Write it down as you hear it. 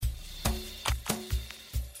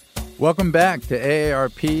Welcome back to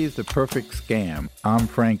AARP's The Perfect Scam. I'm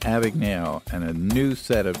Frank Abagnale, and a new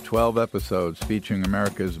set of 12 episodes featuring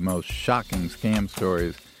America's most shocking scam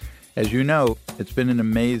stories. As you know, it's been an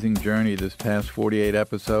amazing journey this past 48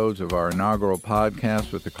 episodes of our inaugural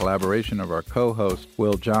podcast with the collaboration of our co-host,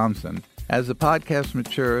 Will Johnson. As the podcast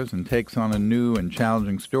matures and takes on a new and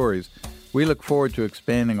challenging stories, we look forward to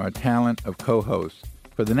expanding our talent of co-hosts.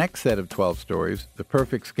 For the next set of 12 stories, The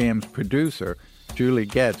Perfect Scam's producer, Julie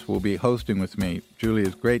Getz, will be hosting with me. Julie,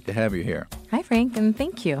 it's great to have you here. Hi, Frank, and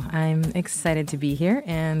thank you. I'm excited to be here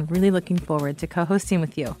and really looking forward to co-hosting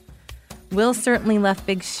with you. Will certainly left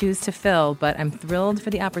big shoes to fill, but I'm thrilled for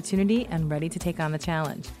the opportunity and ready to take on the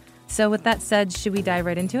challenge. So with that said, should we dive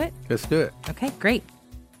right into it? Let's do it. Okay, great.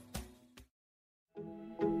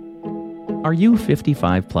 Are you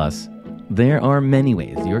 55 plus? There are many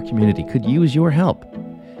ways your community could use your help.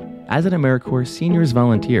 As an AmeriCorps Seniors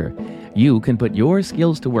Volunteer, you can put your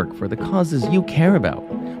skills to work for the causes you care about,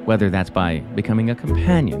 whether that's by becoming a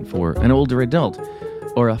companion for an older adult,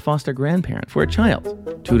 or a foster grandparent for a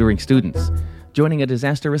child, tutoring students, joining a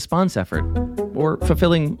disaster response effort, or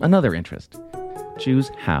fulfilling another interest.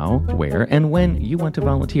 Choose how, where, and when you want to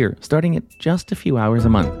volunteer, starting at just a few hours a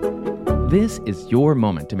month. This is your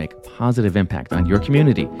moment to make a positive impact on your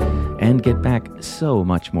community and get back so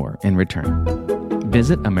much more in return.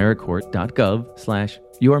 Visit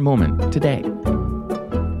AmeriCorps.gov/yourmoment today.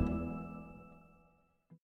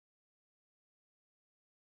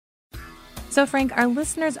 So, Frank, our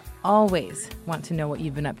listeners always want to know what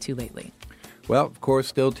you've been up to lately. Well, of course,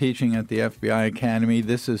 still teaching at the FBI Academy.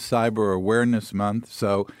 This is Cyber Awareness Month,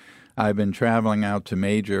 so I've been traveling out to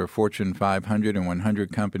major Fortune 500 and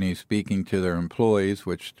 100 companies speaking to their employees,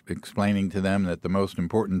 explaining to them that the most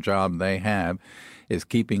important job they have is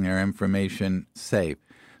keeping their information safe.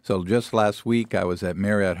 So just last week, I was at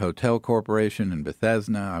Marriott Hotel Corporation in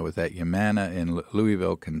Bethesda. I was at Yamana in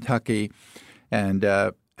Louisville, Kentucky, and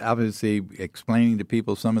obviously explaining to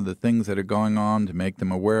people some of the things that are going on to make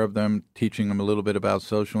them aware of them, teaching them a little bit about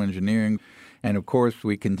social engineering. And, of course,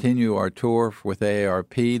 we continue our tour with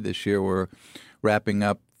AARP. This year we're wrapping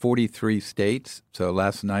up 43 states. So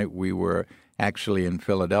last night we were actually in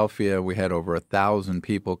Philadelphia. We had over 1,000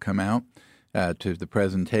 people come out to the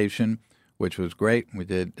presentation, which was great. We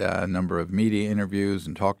did a number of media interviews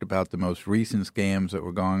and talked about the most recent scams that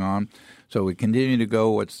were going on. So we continue to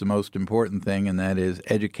go what's the most important thing, and that is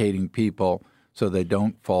educating people so they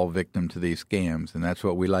don't fall victim to these scams. And that's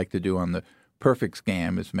what we like to do on the Perfect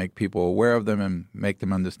Scam, is make people aware of them and make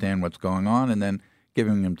them understand what's going on, and then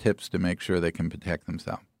giving them tips to make sure they can protect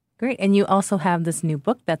themselves. Great. And you also have this new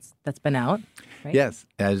book that's been out, right? Yes.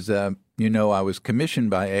 As you know, I was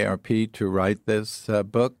commissioned by AARP to write this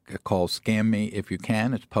book called Scam Me If You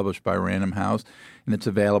Can. It's published by Random House, and it's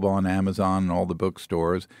available on Amazon and all the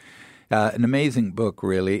bookstores. An amazing book,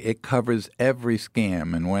 really. It covers every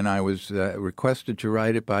scam. And when I was requested to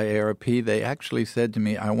write it by AARP, they actually said to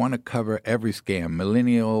me, I want to cover every scam: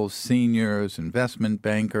 millennials, seniors, investment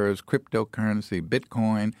bankers, cryptocurrency,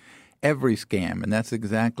 Bitcoin, every scam. And that's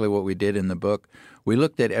exactly what we did in the book. We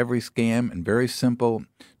looked at every scam in very simple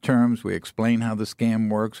terms. We explain how the scam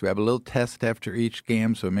works. We have a little test after each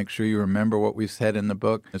scam, so make sure you remember what we said in the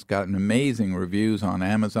book. It's gotten amazing reviews on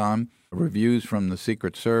Amazon, reviews from the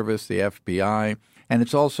Secret Service, the FBI, and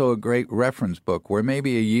it's also a great reference book where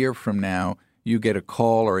maybe a year from now you get a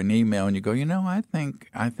call or an email and you go, I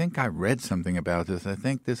think I read something about this. I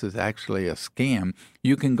think this is actually a scam.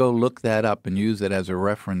 You can go look that up and use it as a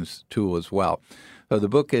reference tool as well. So the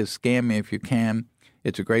book is Scam Me If You Can.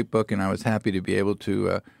 It's a great book, and I was happy to be able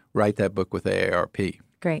to write that book with AARP.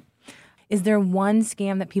 Great. Is there one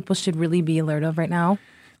scam that people should really be alert of right now?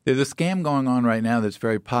 There's a scam going on right now that's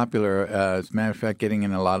very popular, as a matter of fact, getting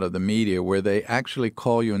in a lot of the media, where they actually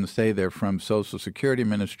call you and say they're from Social Security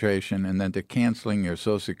Administration, and then they're canceling your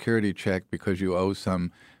Social Security check because you owe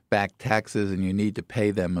some back taxes and you need to pay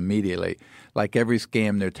them immediately. Like every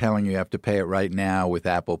scam, they're telling you have to pay it right now with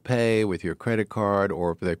Apple Pay, with your credit card,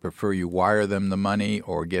 or if they prefer you wire them the money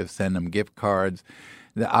or send them gift cards.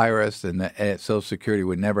 The IRS and the Social Security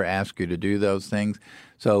would never ask you to do those things.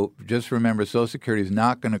 So just remember, Social Security is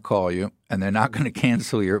not going to call you, and they're not going to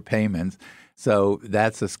cancel your payments. So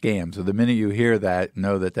that's a scam. So the minute you hear that,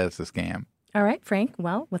 know that that's a scam. All right, Frank.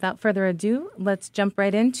 Well, without further ado, let's jump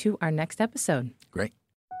right into our next episode. Great.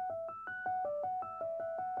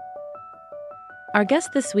 Our guest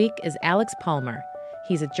this week is Alex Palmer.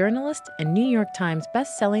 He's a journalist and New York Times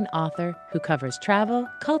best-selling author who covers travel,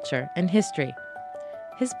 culture, and history.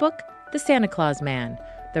 His book, The Santa Claus Man,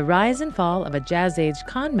 The Rise and Fall of a Jazz-Age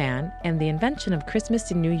Con Man and the Invention of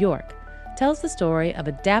Christmas in New York, tells the story of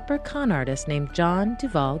a dapper con artist named John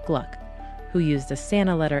Duval Gluck, who used a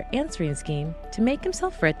Santa letter answering scheme to make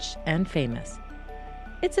himself rich and famous.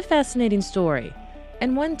 It's a fascinating story,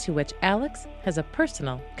 and one to which Alex has a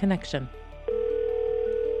personal connection.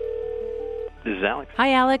 This is Alex.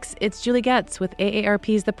 Hi, Alex. It's Julie Getz with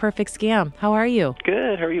AARP's The Perfect Scam. How are you?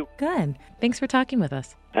 Good. How are you? Good. Thanks for talking with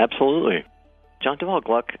us. Absolutely. John Duval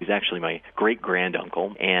Gluck is actually my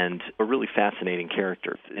great-granduncle and a really fascinating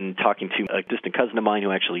character. In talking to a distant cousin of mine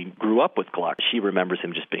who actually grew up with Gluck, she remembers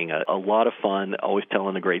him just being a lot of fun, always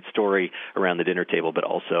telling a great story around the dinner table, but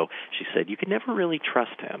also she said you could never really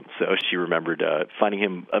trust him. So she remembered finding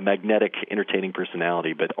him a magnetic, entertaining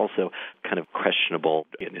personality, but also kind of questionable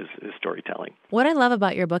in his storytelling. What I love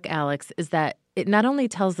about your book, Alex, is that it not only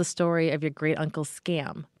tells the story of your great-uncle's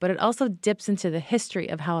scam, but it also dips into the history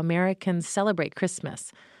of how Americans celebrate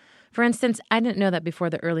Christmas. For instance, I didn't know that before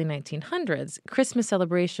the early 1900s, Christmas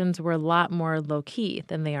celebrations were a lot more low-key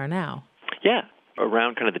than they are now. Yeah.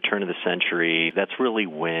 Around kind of the turn of the century, that's really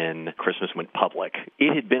when Christmas went public.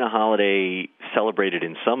 It had been a holiday celebrated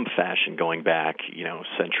in some fashion going back,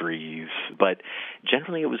 centuries, but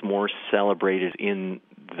generally it was more celebrated in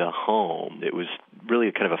the home. It was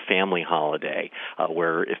really kind of a family holiday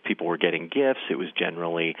where if people were getting gifts, it was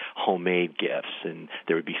generally homemade gifts, and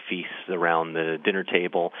there would be feasts around the dinner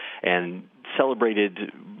table and celebrated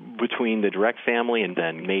between the direct family, and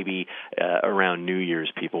then maybe around New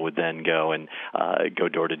Year's, people would then go and go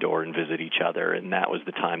door to door and visit each other, and that was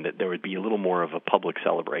the time that there would be a little more of a public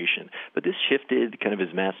celebration. But this shifted kind of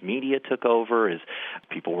as mass media took over, as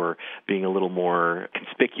people were being a little more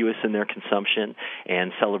conspicuous in their consumption,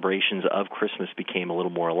 and celebrations of Christmas became a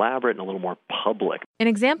little more elaborate and a little more public. An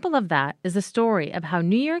example of that is the story of how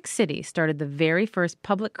New York City started the very first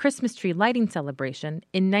public Christmas tree lighting celebration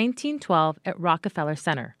in 1912 at Rockefeller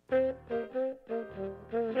Center.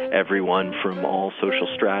 Everyone from all social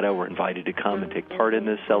strata were invited to come and take part in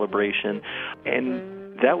this celebration.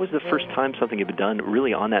 And that was the first time something had been done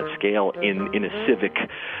really on that scale in a civic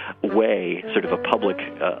way, sort of a public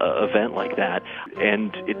event like that.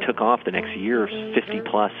 And it took off the next year.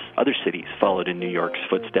 50-plus other cities followed in New York's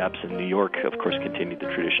footsteps, and New York, of course, continued the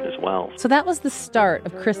tradition as well. So that was the start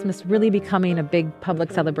of Christmas really becoming a big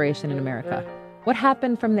public celebration in America. What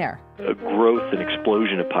happened from there? A growth and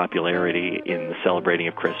explosion of popularity in the celebrating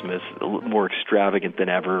of Christmas, a little more extravagant than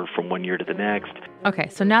ever from one year to the next. Okay,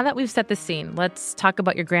 so now that we've set the scene, let's talk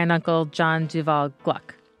about your granduncle, John Duval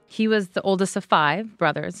Gluck. He was the oldest of 5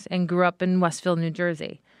 brothers and grew up in Westville, New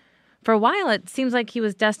Jersey. For a while, it seems like he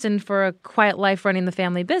was destined for a quiet life running the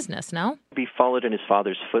family business, no? He followed in his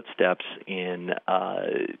father's footsteps in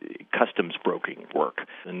customs broking work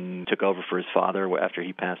and took over for his father after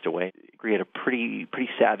he passed away. He had a pretty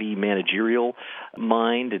savvy managerial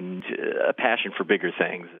mind and a passion for bigger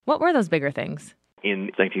things. What were those bigger things?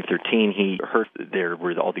 In 1913, he heard there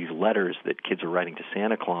were all these letters that kids were writing to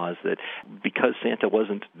Santa Claus, that because Santa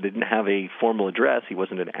didn't have a formal address, he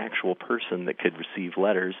wasn't an actual person that could receive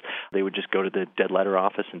letters, they would just go to the dead letter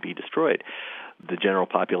office and be destroyed. The general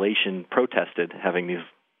population protested having these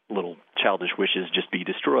little childish wishes just be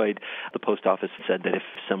destroyed. The post office said that if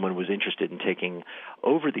someone was interested in taking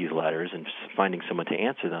over these letters and finding someone to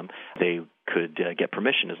answer them, they could get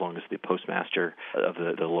permission as long as the postmaster of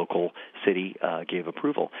the local city gave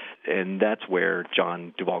approval. And that's where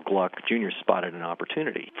John Duval Gluck Jr. spotted an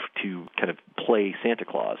opportunity to kind of play Santa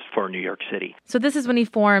Claus for New York City. So this is when he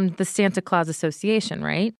formed the Santa Claus Association,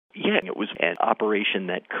 right? Yeah, it was an operation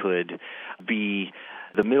that could be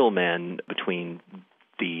the middleman between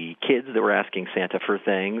the kids that were asking Santa for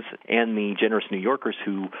things and the generous New Yorkers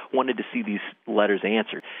who wanted to see these letters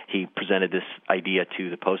answered. He presented this idea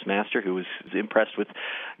to the postmaster, who was impressed with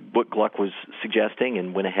what Gluck was suggesting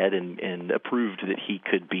and went ahead and approved that he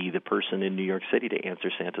could be the person in New York City to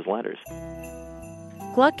answer Santa's letters.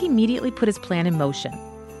 Gluck immediately put his plan in motion.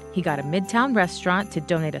 He got a midtown restaurant to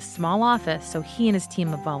donate a small office so he and his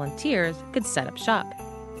team of volunteers could set up shop.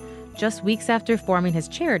 Just weeks after forming his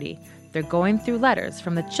charity, they're going through letters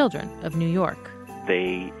from the children of New York.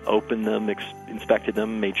 They opened them, inspected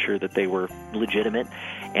them, made sure that they were legitimate,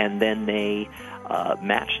 and then they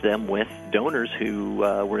matched them with donors who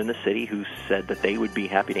were in the city who said that they would be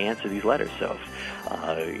happy to answer these letters. So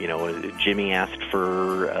if, Jimmy asked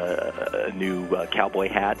for a new cowboy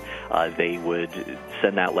hat, they would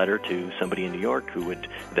send that letter to somebody in New York who would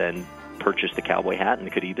then purchase the cowboy hat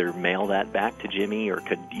and could either mail that back to Jimmy or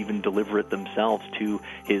could even deliver it themselves to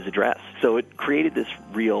his address. So it created this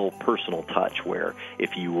real personal touch where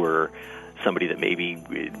if you were somebody that maybe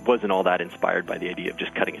wasn't all that inspired by the idea of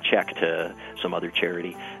just cutting a check to some other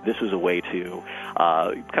charity. This was a way to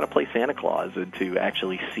kind of play Santa Claus and to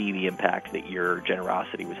actually see the impact that your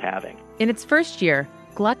generosity was having. In its first year,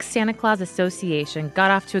 Gluck's Santa Claus Association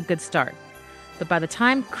got off to a good start. But by the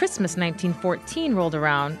time Christmas 1914 rolled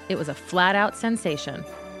around, it was a flat-out sensation.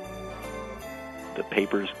 The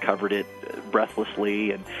papers covered it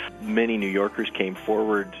breathlessly, and many New Yorkers came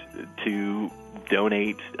forward to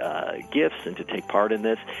donate gifts and to take part in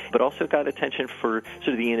this, but also got attention for sort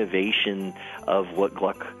of the innovation of what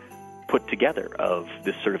Gluck put together, of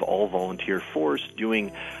this sort of all-volunteer force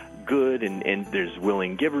doing good, and there's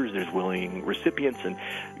willing givers, there's willing recipients, and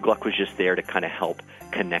Gluck was just there to kind of help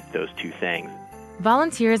connect those two things.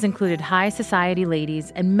 Volunteers included high society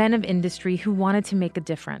ladies and men of industry who wanted to make a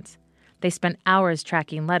difference. They spent hours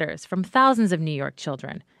tracking letters from thousands of New York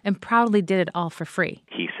children and proudly did it all for free.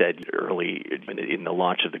 He said early in the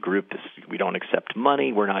launch of the group, we don't accept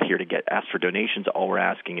money. We're not here to ask for donations. All we're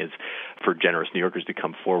asking is for generous New Yorkers to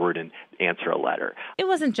come forward and answer a letter. It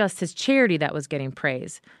wasn't just his charity that was getting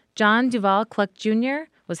praise. John Duval Cluck Jr.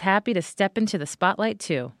 was happy to step into the spotlight,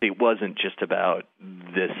 too. It wasn't just about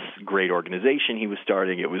this great organization he was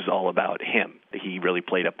starting. It was all about him. He really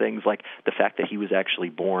played up things like the fact that he was actually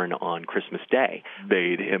born on Christmas Day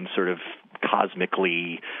made him sort of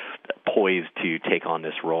cosmically poised to take on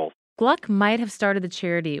this role. Gluck might have started the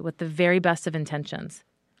charity with the very best of intentions,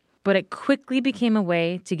 but it quickly became a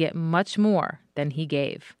way to get much more than he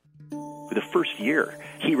gave. The first year,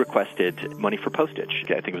 he requested money for postage.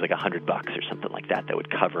 I think it was like $100 or something like that would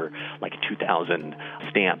cover like 2,000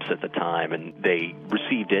 stamps at the time, and they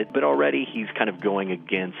received it. But already he's kind of going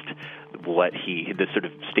against the sort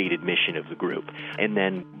of stated mission of the group. And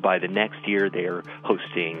then by the next year, they're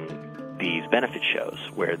hosting these benefit shows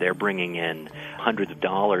where they're bringing in hundreds of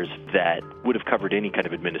dollars that would have covered any kind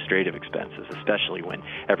of administrative expenses, especially when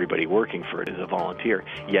everybody working for it is a volunteer.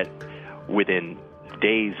 Yet within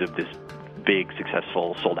days of this big,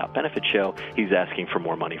 successful, sold-out benefit show, he's asking for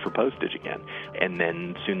more money for postage again. And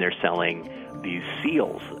then soon they're selling these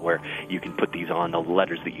seals where you can put these on the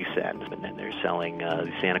letters that you send. And then they're selling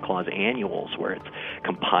Santa Claus annuals where it's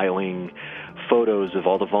compiling photos of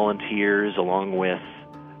all the volunteers along with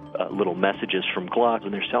little messages from Gluck.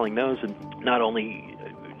 And they're selling those and not only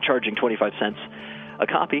charging 25 cents a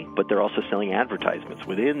copy, but they're also selling advertisements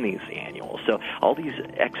within these annuals. So all these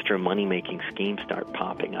extra money-making schemes start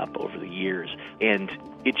popping up over the years, and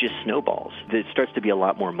it just snowballs. There starts to be a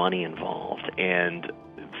lot more money involved and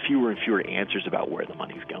fewer answers about where the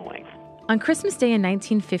money's going. On Christmas Day in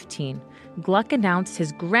 1915, Gluck announced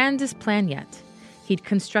his grandest plan yet. He'd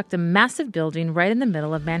construct a massive building right in the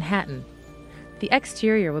middle of Manhattan. The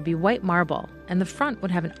exterior would be white marble, and the front would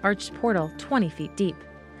have an arched portal 20 feet deep.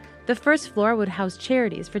 The first floor would house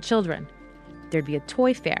charities for children. There'd be a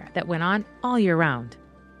toy fair that went on all year round.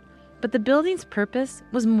 But the building's purpose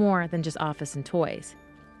was more than just office and toys.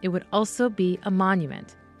 It would also be a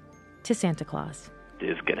monument to Santa Claus.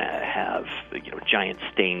 Is going to have giant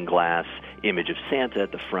stained glass image of Santa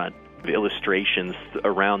at the front, illustrations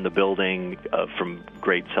around the building from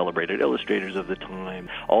great celebrated illustrators of the time,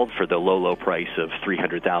 all for the low price of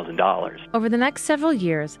 $300,000. Over the next several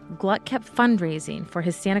years, Gluck kept fundraising for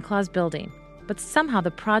his Santa Claus building, but somehow the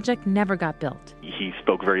project never got built. He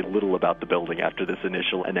spoke very little about the building after this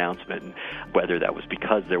initial announcement, whether that was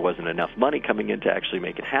because there wasn't enough money coming in to actually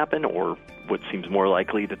make it happen, or what seems more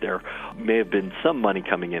likely that there may have been some money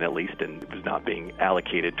coming in at least, and it was not being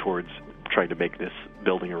allocated towards trying to make this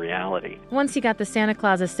building a reality. Once he got the Santa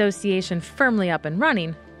Claus Association firmly up and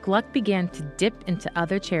running, Gluck began to dip into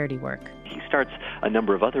other charity work. He starts a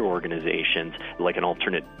number of other organizations, like an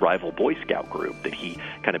alternate rival Boy Scout group that he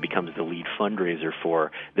kind of becomes the lead fundraiser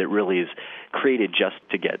for, that really is created just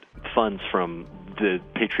to get funds from the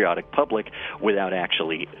patriotic public without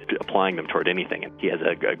actually applying them toward anything. He has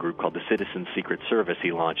a group called the Citizen Secret Service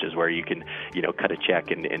he launches where you can, cut a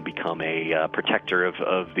check and become a protector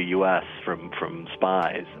of the U.S. from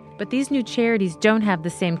spies. But these new charities don't have the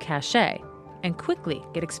same cachet and quickly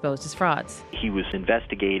get exposed as frauds. He was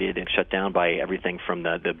investigated and shut down by everything from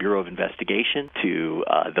the Bureau of Investigation to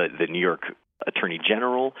the New York Attorney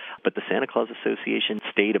General, but the Santa Claus Association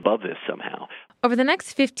stayed above this somehow. Over the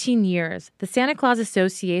next 15 years, the Santa Claus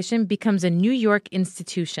Association becomes a New York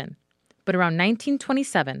institution. But around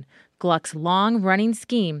 1927, Gluck's long-running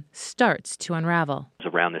scheme starts to unravel.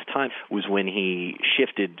 Around this time was when he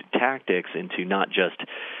shifted tactics into not just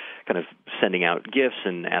kind of sending out gifts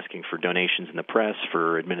and asking for donations in the press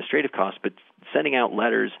for administrative costs, but sending out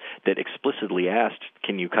letters that explicitly asked,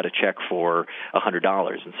 can you cut a check for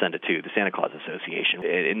 $100 and send it to the Santa Claus Association?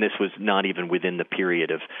 And this was not even within the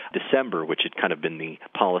period of December, which had kind of been the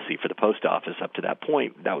policy for the post office up to that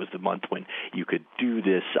point. That was the month when you could do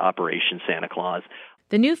this Operation Santa Claus.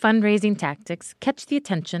 The new fundraising tactics catch the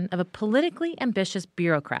attention of a politically ambitious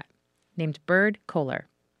bureaucrat named Byrd Kohler,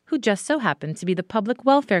 who just so happened to be the Public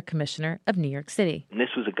Welfare Commissioner of New York City. And this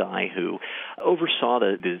was a guy who oversaw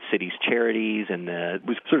the city's charities and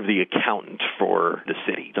was sort of the accountant for the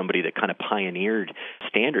city, somebody that kind of pioneered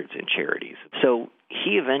standards in charities. So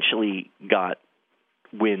he eventually got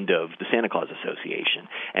wind of the Santa Claus Association,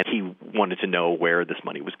 and he wanted to know where this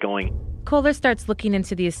money was going. Kohler starts looking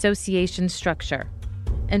into the association structure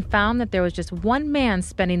and found that there was just one man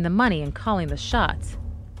spending the money and calling the shots,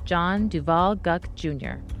 John Duval Guck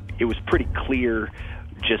Jr. It was pretty clear,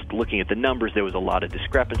 just looking at the numbers, there was a lot of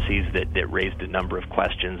discrepancies that raised a number of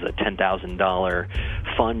questions. A $10,000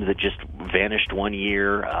 fund that just vanished one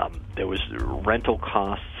year. There was rental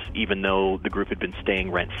costs, even though the group had been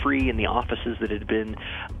staying rent-free in the offices that it had been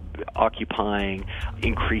occupying,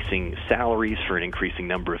 increasing salaries for an increasing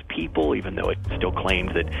number of people, even though it still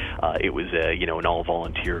claimed that it was an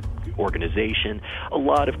all-volunteer organization. A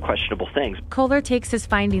lot of questionable things. Kohler takes his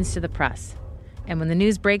findings to the press. And when the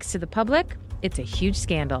news breaks to the public, it's a huge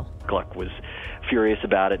scandal. Gluck was furious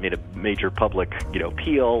about it, made a major public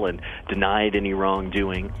appeal and denied any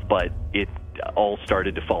wrongdoing, but it all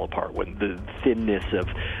started to fall apart when the thinness of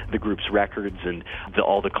the group's records and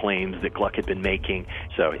all the claims that Gluck had been making.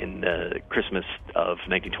 So in the Christmas of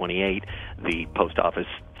 1928, the post office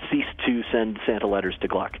ceased to send Santa letters to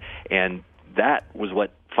Gluck, and that was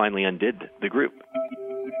what finally undid the group.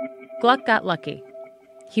 Gluck got lucky.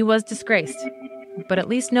 He was disgraced, but at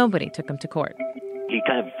least nobody took him to court. He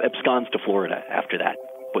kind of absconds to Florida after that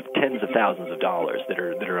with tens of thousands of dollars that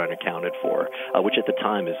are unaccounted for, which at the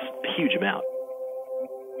time is a huge amount.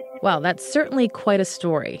 Well, that's certainly quite a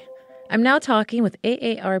story. I'm now talking with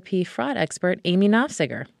AARP fraud expert Amy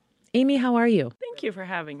Nofziger. Amy, how are you? Thank you for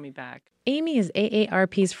having me back. Amy is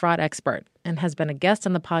AARP's fraud expert and has been a guest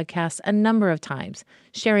on the podcast a number of times,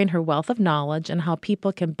 sharing her wealth of knowledge on how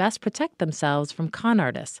people can best protect themselves from con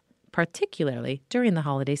artists, particularly during the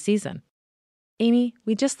holiday season. Amy,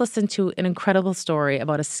 we just listened to an incredible story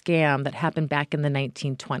about a scam that happened back in the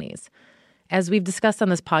 1920s. As we've discussed on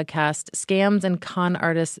this podcast, scams and con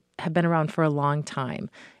artists have been around for a long time,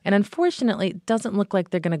 and unfortunately, it doesn't look like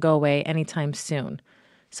they're going to go away anytime soon.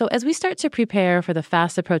 So as we start to prepare for the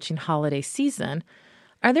fast-approaching holiday season,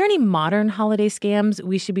 are there any modern holiday scams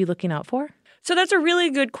we should be looking out for? So that's a really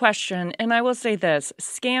good question, and I will say this.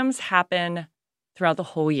 Scams happen throughout the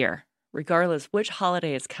whole year, regardless which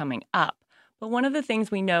holiday is coming up. But one of the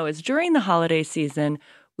things we know is during the holiday season,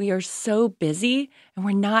 we are so busy and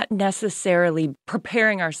we're not necessarily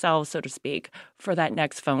preparing ourselves, so to speak, for that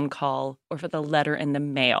next phone call or for the letter in the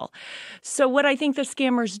mail. So what I think the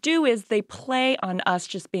scammers do is they play on us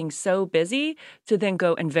just being so busy to then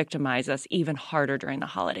go and victimize us even harder during the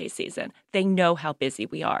holiday season. They know how busy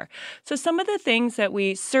we are. So some of the things that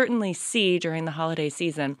we certainly see during the holiday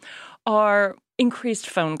season are increased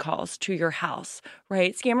phone calls to your house,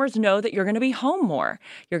 right? Scammers know that you're going to be home more.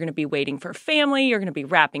 You're going to be waiting for family. You're going to be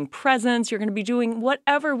wrapping presents. You're going to be doing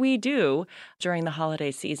whatever we do during the holiday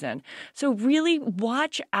season. So really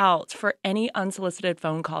watch out for any unsolicited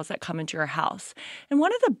phone calls that come into your house. And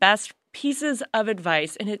one of the best pieces of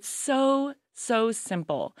advice, and it's so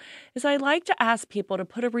simple, is I like to ask people to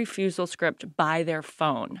put a refusal script by their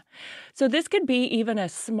phone. So this could be even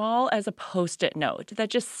as small as a Post-it note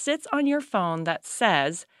that just sits on your phone that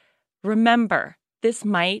says, remember, this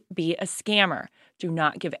might be a scammer. Do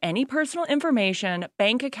not give any personal information,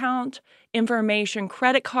 bank account information,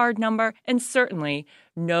 credit card number, and certainly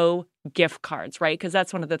no gift cards, right? Because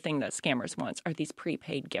that's one of the things that scammers want are these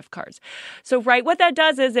prepaid gift cards. So, right, what that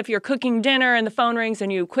does is if you're cooking dinner and the phone rings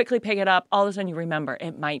and you quickly pick it up, all of a sudden you remember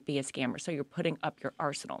it might be a scammer. So you're putting up your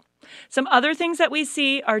arsenal. Some other things that we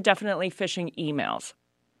see are definitely phishing emails.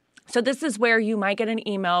 So this is where you might get an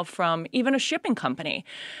email from even a shipping company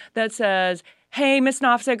that says, hey, Ms.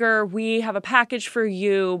 Nofziger, we have a package for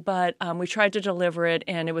you, but we tried to deliver it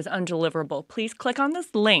and it was undeliverable. Please click on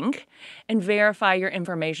this link and verify your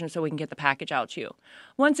information so we can get the package out to you.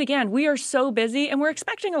 Once again, we are so busy and we're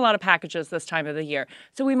expecting a lot of packages this time of the year.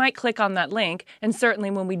 So we might click on that link. And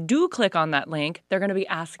certainly when we do click on that link, they're going to be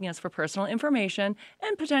asking us for personal information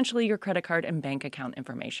and potentially your credit card and bank account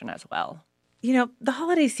information as well. You know, the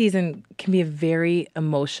holiday season can be a very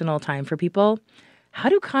emotional time for people. How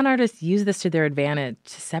do con artists use this to their advantage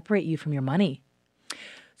to separate you from your money?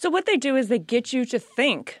 So what they do is they get you to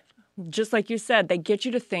think, just like you said, they get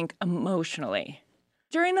you to think emotionally.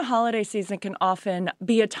 During the holiday season can often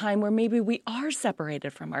be a time where maybe we are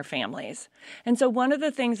separated from our families. And so one of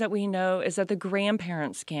the things that we know is that the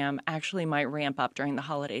grandparent scam actually might ramp up during the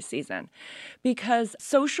holiday season because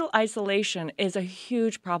social isolation is a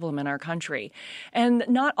huge problem in our country. And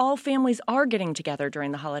not all families are getting together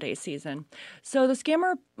during the holiday season. So the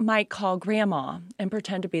scammer might call grandma and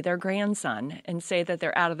pretend to be their grandson and say that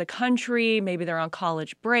they're out of the country, maybe they're on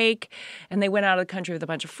college break, and they went out of the country with a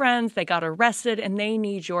bunch of friends, they got arrested, and they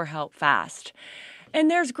need your help fast. And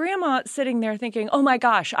there's grandma sitting there thinking, oh my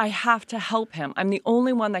gosh, I have to help him. I'm the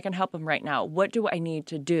only one that can help him right now. What do I need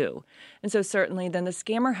to do? And so certainly then the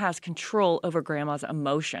scammer has control over grandma's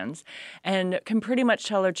emotions and can pretty much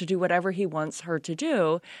tell her to do whatever he wants her to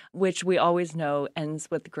do, which we always know ends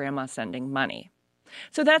with grandma sending money.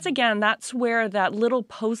 So that's where that little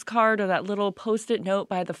postcard or that little Post-it note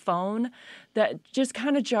by the phone that just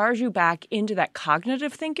kind of jars you back into that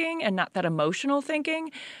cognitive thinking and not that emotional thinking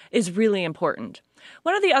is really important.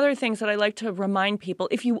 One of the other things that I like to remind people,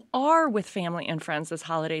 if you are with family and friends this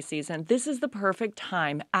holiday season, this is the perfect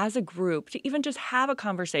time as a group to even just have a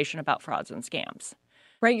conversation about frauds and scams.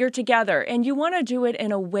 Right, you're together, and you want to do it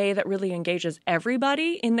in a way that really engages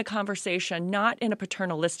everybody in the conversation, not in a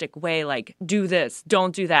paternalistic way like, do this,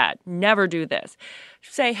 don't do that, never do this.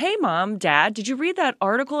 Say, hey, Mom, Dad, did you read that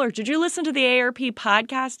article or did you listen to the ARP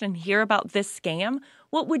podcast and hear about this scam?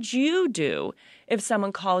 What would you do if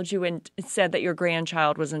someone called you and said that your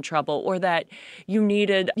grandchild was in trouble or that you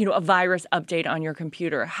needed, a virus update on your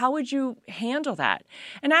computer? How would you handle that?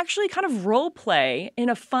 And actually kind of role play in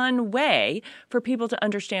a fun way for people to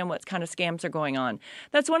understand what kind of scams are going on.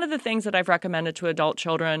 That's one of the things that I've recommended to adult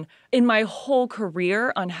children in my whole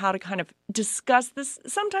career on how to kind of discuss this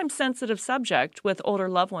sometimes sensitive subject with older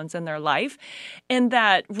loved ones in their life. And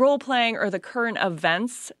that role playing or the current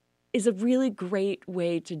events is a really great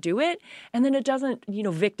way to do it. And then it doesn't,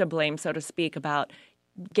 victim blame, so to speak, about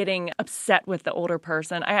getting upset with the older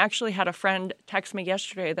person. I actually had a friend text me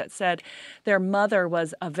yesterday that said their mother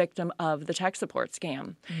was a victim of the tech support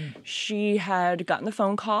scam. She had gotten the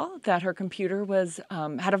phone call that her computer was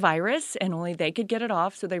had a virus and only they could get it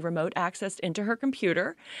off, so they remote accessed into her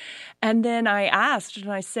computer. And then I asked and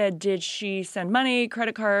I said, did she send money,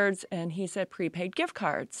 credit cards? And he said prepaid gift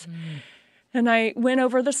cards. And I went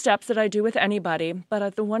over the steps that I do with anybody,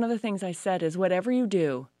 but one of the things I said is whatever you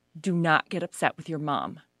do, do not get upset with your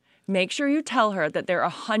mom. Make sure you tell her that there are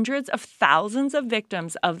hundreds of thousands of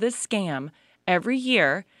victims of this scam every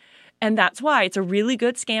year, and that's why it's a really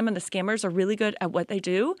good scam and the scammers are really good at what they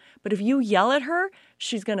do. But if you yell at her,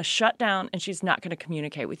 she's going to shut down and she's not going to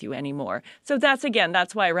communicate with you anymore. So that's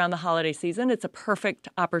why around the holiday season, it's a perfect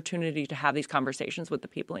opportunity to have these conversations with the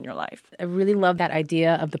people in your life. I really love that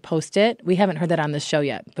idea of the Post-it. We haven't heard that on the show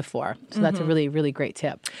yet before. So that's a really, really great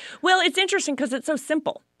tip. Well, it's interesting because it's so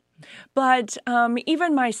simple. But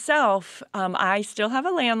even myself, I still have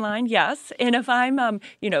a landline, yes. And if I'm,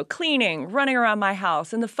 cleaning, running around my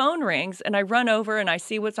house, and the phone rings, and I run over and I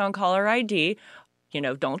see what's on caller ID,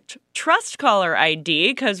 don't trust caller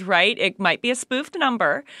ID because, right, it might be a spoofed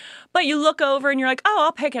number. But you look over and you're like, oh,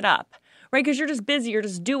 I'll pick it up, right? Because you're just busy, you're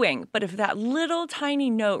just doing. But if that little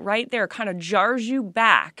tiny note right there kind of jars you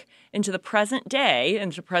back into the present day,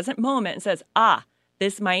 into the present moment and says,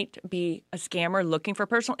 this might be a scammer looking for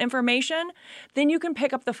personal information, then you can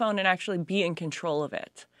pick up the phone and actually be in control of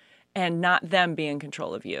it and not them be in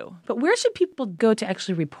control of you. But where should people go to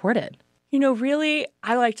actually report it? Really,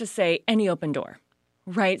 I like to say any open door,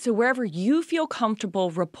 right? So wherever you feel comfortable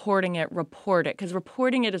reporting it, report it, because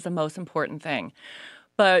reporting it is the most important thing.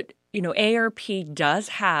 But ARP does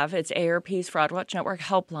have its ARP's Fraud Watch Network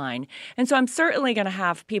helpline. And so I'm certainly going to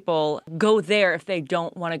have people go there if they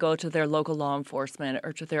don't want to go to their local law enforcement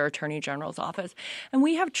or to their attorney general's office. And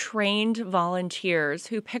we have trained volunteers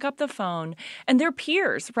who pick up the phone and their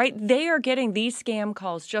peers, right? They are getting these scam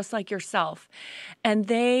calls just like yourself. And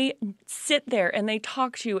they sit there and they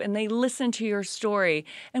talk to you and they listen to your story.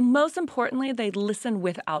 And most importantly, they listen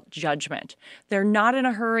without judgment. They're not in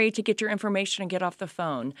a hurry to get your information and get off the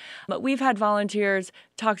phone. But we've had volunteers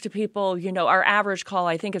talk to people, our average call,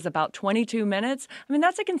 I think, is about 22 minutes. I mean,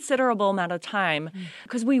 that's a considerable amount of time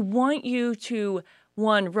because we want you to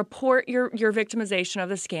One, report your victimization of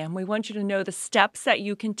the scam. We want you to know the steps that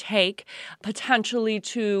you can take potentially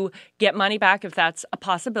to get money back if that's a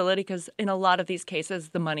possibility, because in a lot of these cases,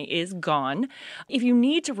 the money is gone. If you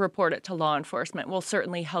need to report it to law enforcement, we'll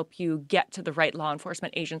certainly help you get to the right law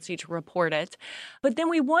enforcement agency to report it. But then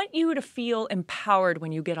we want you to feel empowered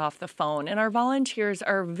when you get off the phone. And our volunteers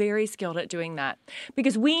are very skilled at doing that,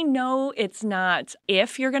 because we know it's not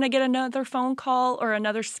if you're going to get another phone call or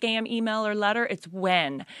another scam email or letter, it's when.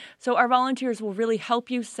 So our volunteers will really help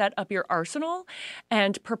you set up your arsenal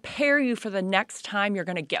and prepare you for the next time you're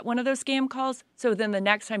going to get one of those scam calls, so then the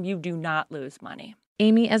next time you do not lose money.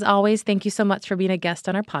 Amy, as always, thank you so much for being a guest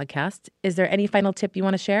on our podcast. Is there any final tip you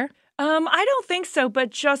want to share? I don't think so, but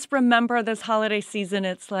just remember this holiday season,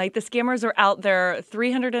 it's like the scammers are out there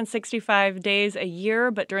 365 days a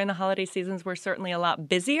year, but during the holiday seasons, we're certainly a lot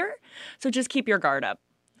busier. So just keep your guard up.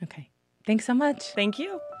 Okay. Thanks so much. Thank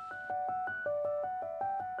you.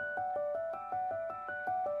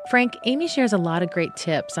 Frank, Amy shares a lot of great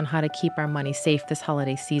tips on how to keep our money safe this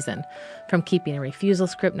holiday season, from keeping a refusal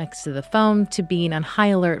script next to the phone to being on high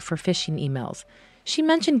alert for phishing emails. She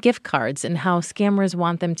mentioned gift cards and how scammers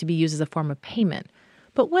want them to be used as a form of payment.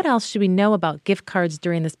 But what else should we know about gift cards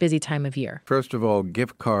during this busy time of year? First of all,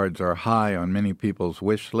 gift cards are high on many people's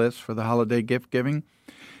wish lists for the holiday gift giving.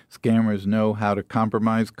 Scammers know how to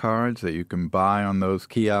compromise cards that you can buy on those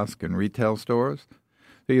kiosk and retail stores.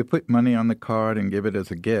 So you put money on the card and give it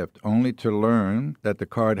as a gift, only to learn that the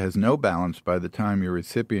card has no balance by the time your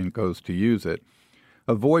recipient goes to use it.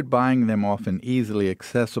 Avoid buying them off an easily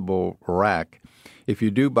accessible rack. If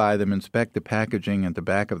you do buy them, inspect the packaging at the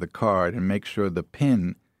back of the card and make sure the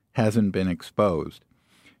PIN hasn't been exposed.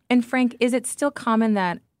 And Frank, is it still common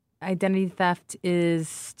that identity theft is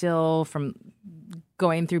still from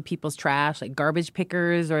going through people's trash, like garbage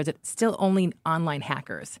pickers, or is it still only online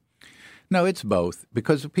hackers? No, it's both,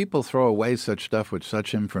 because people throw away such stuff with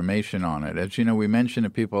such information on it. As you know, we mention to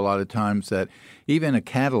people a lot of times that even a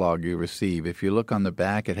catalog you receive, if you look on the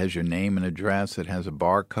back, it has your name and address, it has a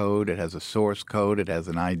barcode, it has a source code, it has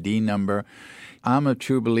an ID number. I'm a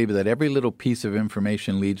true believer that every little piece of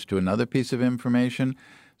information leads to another piece of information.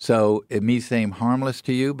 So it may seem harmless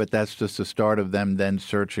to you, but that's just the start of them then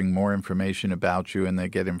searching more information about you, and they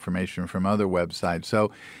get information from other websites.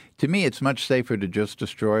 So to me, it's much safer to just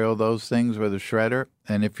destroy all those things with a shredder.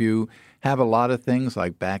 And if you have a lot of things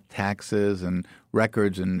like back taxes and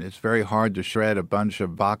records, and it's very hard to shred a bunch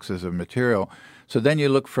of boxes of material, so then you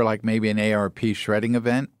look for like maybe an ARP shredding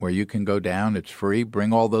event where you can go down, it's free,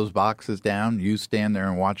 bring all those boxes down, you stand there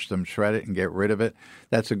and watch them shred it and get rid of it.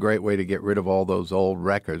 That's a great way to get rid of all those old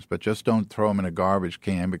records, but just don't throw them in a garbage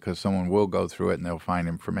can, because someone will go through it and they'll find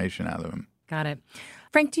information out of them. Got it.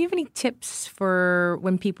 Frank, do you have any tips for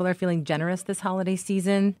when people are feeling generous this holiday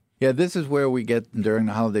season? Yeah, this is where we get, during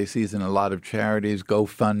the holiday season, a lot of charities,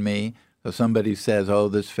 GoFundMe. So somebody says, oh,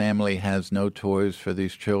 this family has no toys for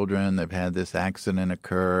these children. They've had this accident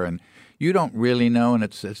occur. And you don't really know, and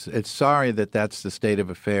it's sorry that that's the state of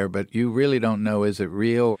affair, but you really don't know, is it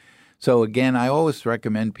real? So again, I always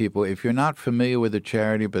recommend people, if you're not familiar with a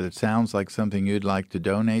charity, but it sounds like something you'd like to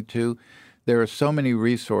donate to, there are so many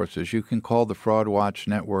resources. You can call the Fraud Watch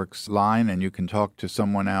Network's line, and you can talk to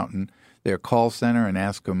someone out in their call center and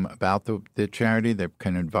ask them about the charity. They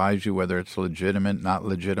can advise you whether it's legitimate, not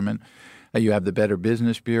legitimate. You have the Better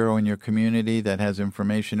Business Bureau in your community that has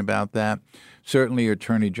information about that. Certainly your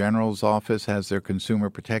Attorney General's office has their consumer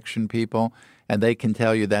protection people, and they can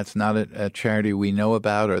tell you that's not a charity we know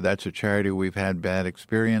about, or that's a charity we've had bad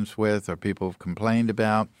experience with, or people have complained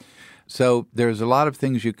about. So there's a lot of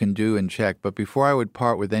things you can do and check. But before I would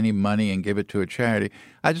part with any money and give it to a charity,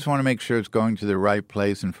 I just want to make sure it's going to the right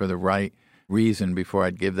place and for the right reason before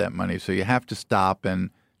I'd give that money. So you have to stop and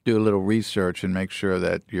do a little research and make sure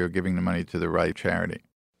that you're giving the money to the right charity.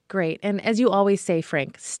 Great. And as you always say,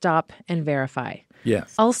 Frank, stop and verify.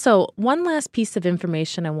 Yes. Also, one last piece of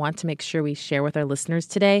information I want to make sure we share with our listeners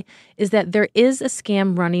today is that there is a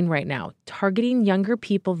scam running right now targeting younger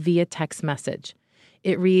people via text message.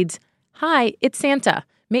 It reads, "Hi, it's Santa.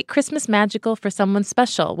 Make Christmas magical for someone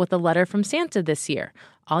special with a letter from Santa this year.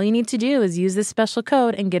 All you need to do is use this special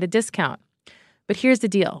code and get a discount." But here's the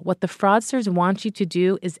deal. What the fraudsters want you to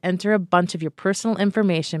do is enter a bunch of your personal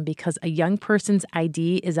information, because a young person's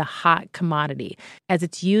ID is a hot commodity, as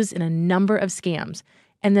it's used in a number of scams.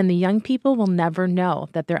 And then the young people will never know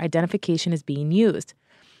that their identification is being used.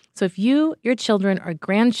 So if you, your children, or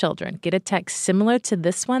grandchildren get a text similar to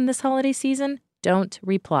this one this holiday season, don't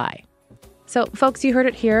reply. So, folks, you heard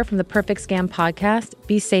it here from the Perfect Scam podcast.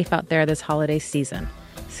 Be safe out there this holiday season.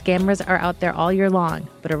 Scammers are out there all year long,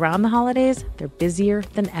 but around the holidays, they're busier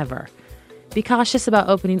than ever. Be cautious about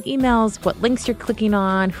opening emails, what links you're clicking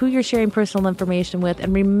on, who you're sharing personal information with,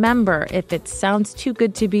 and remember, if it sounds too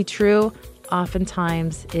good to be true,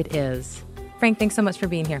 oftentimes it is. Frank, thanks so much for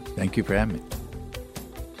being here. Thank you for having me.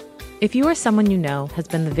 If you or someone you know has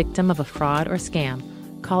been the victim of a fraud or scam,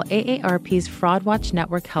 call AARP's Fraud Watch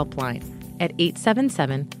Network helpline at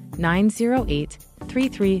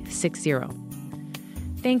 877-908-3360.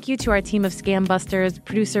 Thank you to our team of scam busters,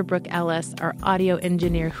 producer Brooke Ellis, our audio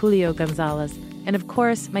engineer Julio Gonzalez, and of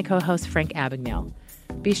course, my co-host Frank Abagnale.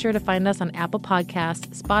 Be sure to find us on Apple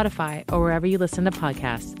Podcasts, Spotify, or wherever you listen to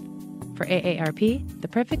podcasts. For AARP, The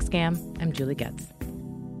Perfect Scam, I'm Julie Getz.